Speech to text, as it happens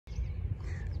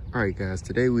All right, guys,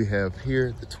 today we have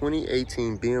here the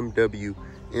 2018 BMW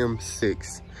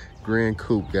M6 Gran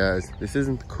Coupe, guys. This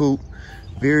isn't the coupe,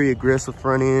 very aggressive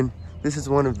front end. This is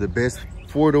one of the best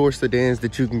four-door sedans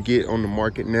that you can get on the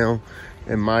market now,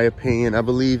 in my opinion. I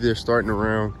believe they're starting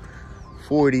around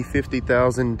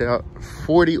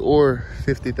 $40,000 or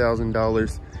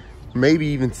 $50,000, maybe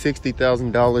even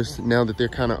 $60,000 now that they're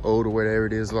kind of old or whatever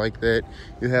it is like that.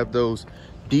 You have those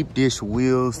deep dish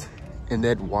wheels and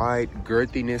that wide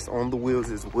girthiness on the wheels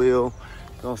as well.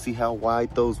 Y'all see how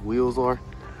wide those wheels are?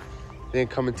 Then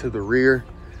coming to the rear,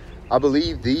 I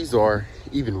believe these are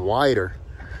even wider.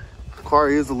 The car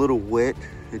is a little wet.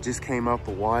 It just came out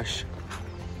the wash.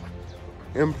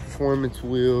 M Performance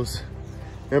wheels,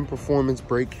 M Performance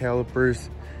brake calipers.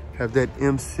 Have that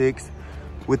M6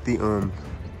 with the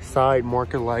side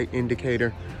marker light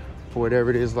indicator or whatever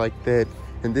it is like that.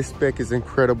 And this spec is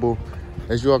incredible.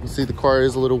 As you all can see, the car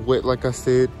is a little wet, like I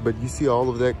said, but you see all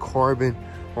of that carbon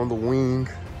on the wing,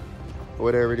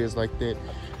 whatever it is like that.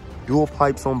 Dual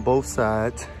pipes on both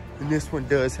sides. And this one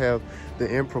does have the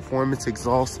M Performance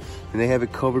exhaust, and they have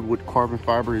it covered with carbon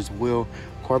fiber as well.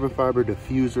 Carbon fiber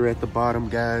diffuser at the bottom,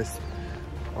 guys.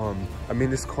 I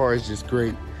mean, this car is just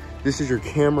great. This is your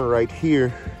camera right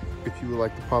here, if you would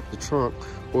like to pop the trunk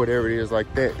or whatever it is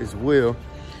like that as well.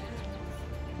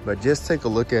 But just take a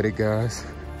look at it, guys.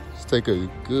 Take a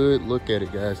good look at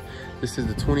it, guys. This is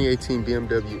the 2018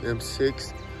 BMW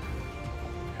M6.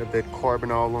 Have that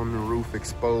carbon all on the roof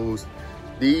exposed.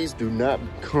 These do not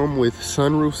come with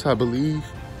sunroofs, I believe.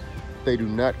 They do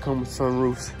not come with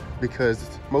sunroofs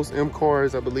because most M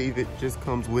cars, I believe it just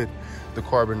comes with the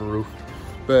carbon roof.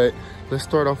 But let's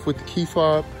start off with the key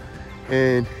fob.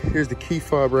 And here's the key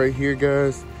fob right here,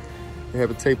 guys. They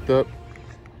have it taped up,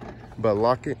 but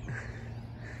lock it.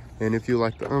 And if you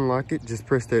like to unlock it, just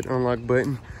press that unlock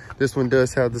button. This one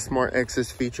does have the smart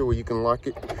access feature where you can lock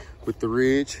it with the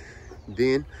ridge.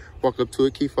 Then walk up to a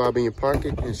key fob in your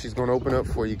pocket and she's gonna open up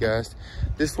for you, guys.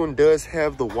 This one does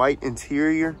have the white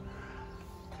interior,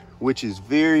 which is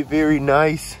very, very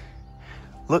nice.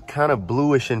 Look kind of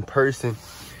bluish in person.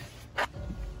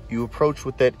 You approach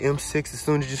with that M6 as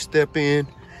soon as you step in.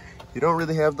 You don't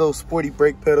really have those sporty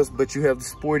brake pedals, but you have the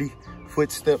sporty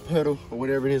footstep pedal or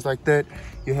whatever it is like that.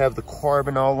 You have the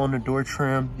carbon all on the door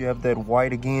trim. You have that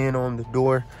white again on the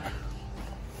door.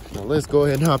 Now let's go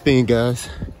ahead and hop in, guys.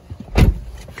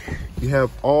 You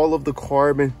have all of the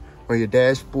carbon on your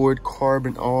dashboard,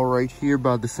 carbon all right here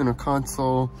by the center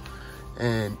console.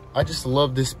 And I just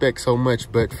love this spec so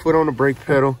much. But foot on the brake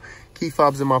pedal, key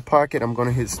fob's in my pocket. I'm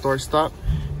gonna hit start stop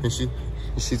and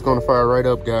she's gonna fire right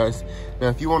up, guys. Now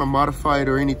if you want to modify it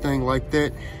or anything like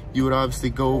that, you would obviously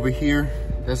go over here.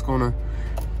 That's gonna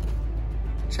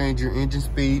change your engine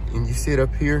speed, and you sit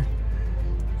up here.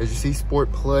 As you see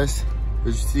Sport Plus,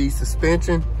 as you see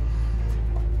suspension,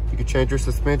 you can change your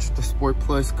suspension to Sport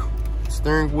Plus.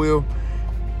 Steering wheel,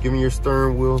 giving your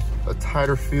steering wheel a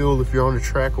tighter feel if you're on the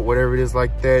track or whatever it is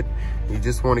like that. You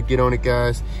just want to get on it,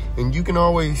 guys. And you can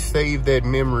always save that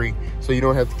memory so you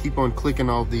don't have to keep on clicking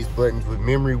all these buttons with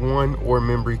memory 1 or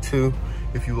memory 2.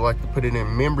 If you would like to put it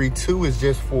in. Memory 2 is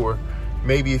just for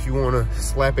maybe if you want to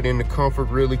slap it into comfort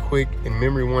really quick, and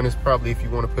memory 1 is probably if you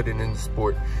want to put it in the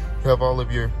sport. You have all of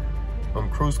your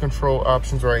cruise control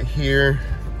options right here,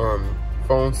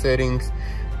 phone settings,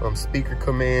 speaker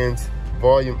commands,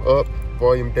 volume up,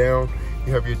 volume down.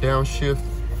 You have your downshift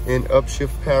and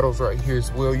upshift paddles right here as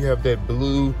well. You have that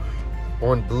blue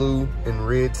on blue and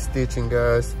red stitching,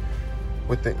 guys,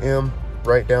 with the M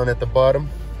right down at the bottom.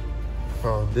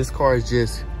 This car is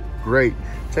just great.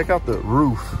 Check out the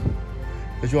roof.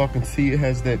 As you all can see, it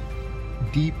has that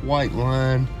deep white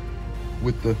line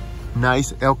with the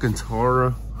nice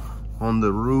Alcantara on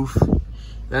the roof.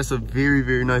 That's a very,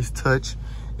 very nice touch.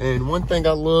 And one thing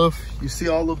I love, you see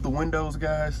all of the windows,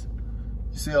 guys?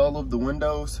 You see all of the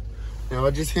windows? Now I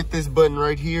just hit this button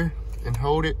right here and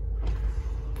hold it,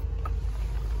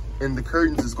 and the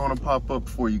curtains is gonna pop up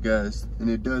for you guys, and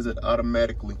it does it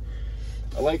automatically.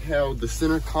 I like how the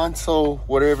center console,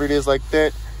 whatever it is like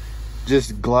that,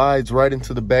 just glides right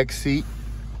into the back seat.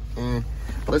 And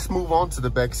let's move on to the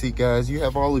back seat, guys. You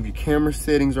have all of your camera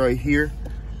settings right here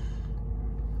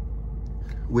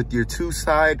with your 2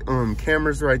 side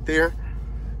cameras right there.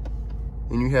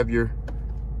 And you have your,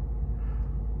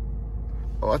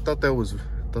 oh, I thought that was,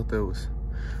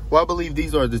 well, I believe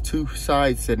these are the 2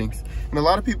 side settings. And a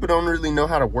lot of people don't really know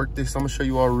how to work this. I'm gonna show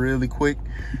you all really quick.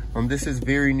 This is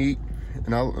very neat.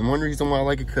 And one reason why I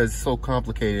like it, because it's so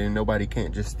complicated and nobody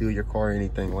can't just steal your car or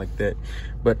anything like that.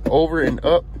 But over and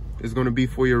up is going to be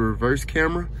for your reverse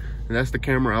camera, and that's the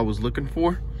camera I was looking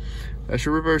for. That's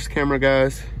your reverse camera,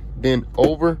 guys. Then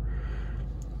over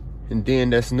and then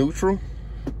that's neutral.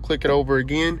 Click it over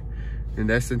again, and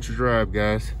that's center drive,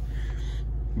 guys.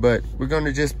 But we're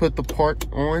gonna just put the park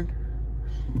on.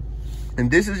 And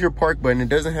this is your park button. It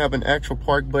doesn't have an actual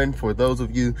park button for those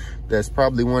of you that's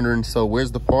probably wondering, so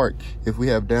where's the park if we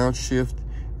have downshift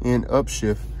and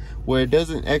upshift? Well, it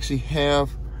doesn't actually have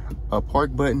a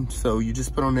park button, so you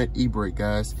just put on that e-brake,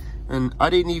 guys. And I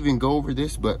didn't even go over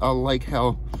this, but I like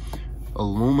how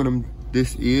aluminum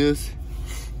this is.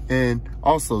 And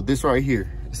also this right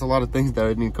here, it's a lot of things that I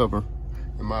didn't cover,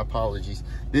 and my apologies.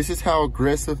 This is how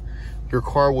aggressive your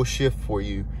car will shift for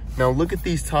you. Now look at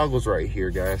these toggles right here,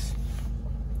 guys.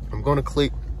 I'm gonna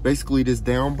click basically this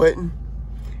down button,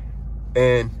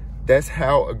 and that's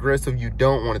how aggressive you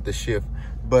don't want it to shift.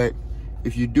 But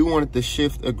if you do want it to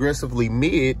shift aggressively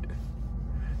mid,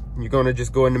 you're gonna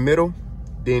just go in the middle,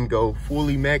 then go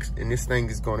fully max, and this thing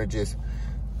is gonna just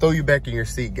throw you back in your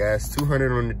seat, guys.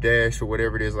 200 on the dash or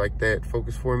whatever it is like that.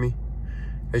 Focus for me.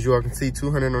 As you all can see,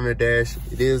 200 on the dash.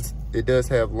 It does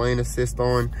have lane assist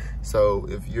on, so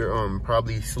if you're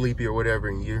probably sleepy or whatever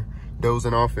and you're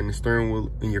dozing off and the steering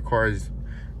wheel in your car is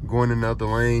going another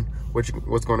lane, what's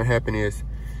going to happen is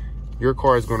your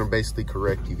car is going to basically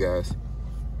correct you, guys.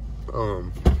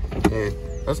 And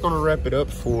that's going to wrap it up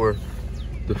for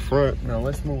the front. Now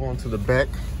let's move on to the back,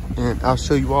 and I'll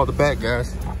show you all the back,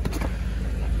 guys.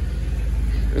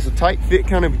 It's a tight fit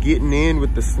kind of getting in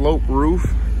with the slope roof,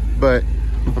 but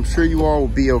I'm sure you all will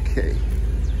be okay.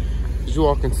 As you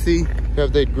all can see, you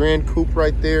have that Gran Coupe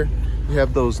right there. You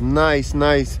have those nice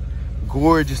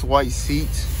gorgeous white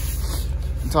seats.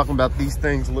 I'm talking about these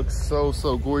things look so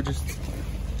gorgeous.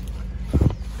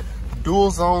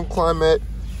 Dual zone climate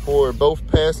for both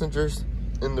passengers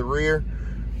in the rear.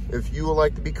 If you would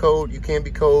like to be cold, you can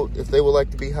be cold. If they would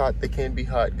like to be hot, they can be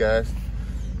hot, guys.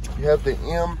 You have the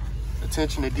M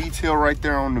attention to detail right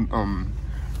there on the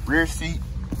rear seat.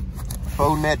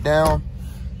 Folding that down,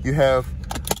 you have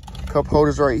cup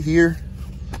holders right here,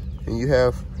 and you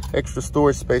have extra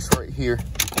storage space right here.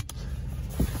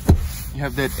 You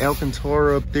have that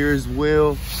Alcantara up there as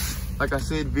well. Like I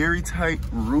said, very tight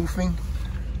roofing,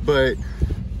 but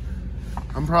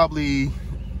I'm probably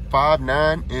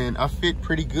 5'9", and I fit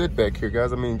pretty good back here,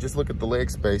 guys. I mean, just look at the leg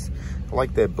space. I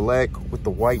like that black with the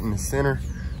white in the center.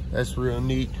 That's real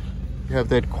neat. You have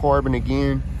that carbon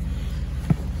again.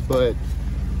 But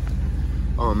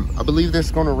I believe that's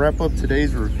going to wrap up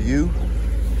today's review.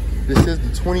 This is the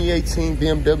 2018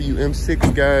 BMW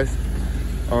M6, guys.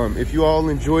 If you all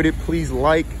enjoyed it, please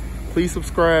like, please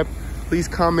subscribe, please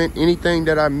comment anything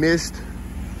that I missed.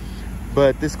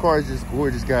 But this car is just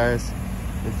gorgeous, guys.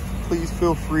 And please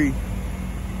feel free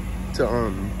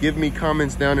to give me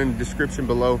comments down in the description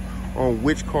below on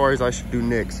which cars I should do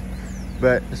next.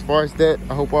 But as far as that,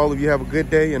 I hope all of you have a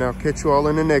good day, and I'll catch you all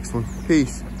in the next one.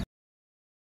 Peace.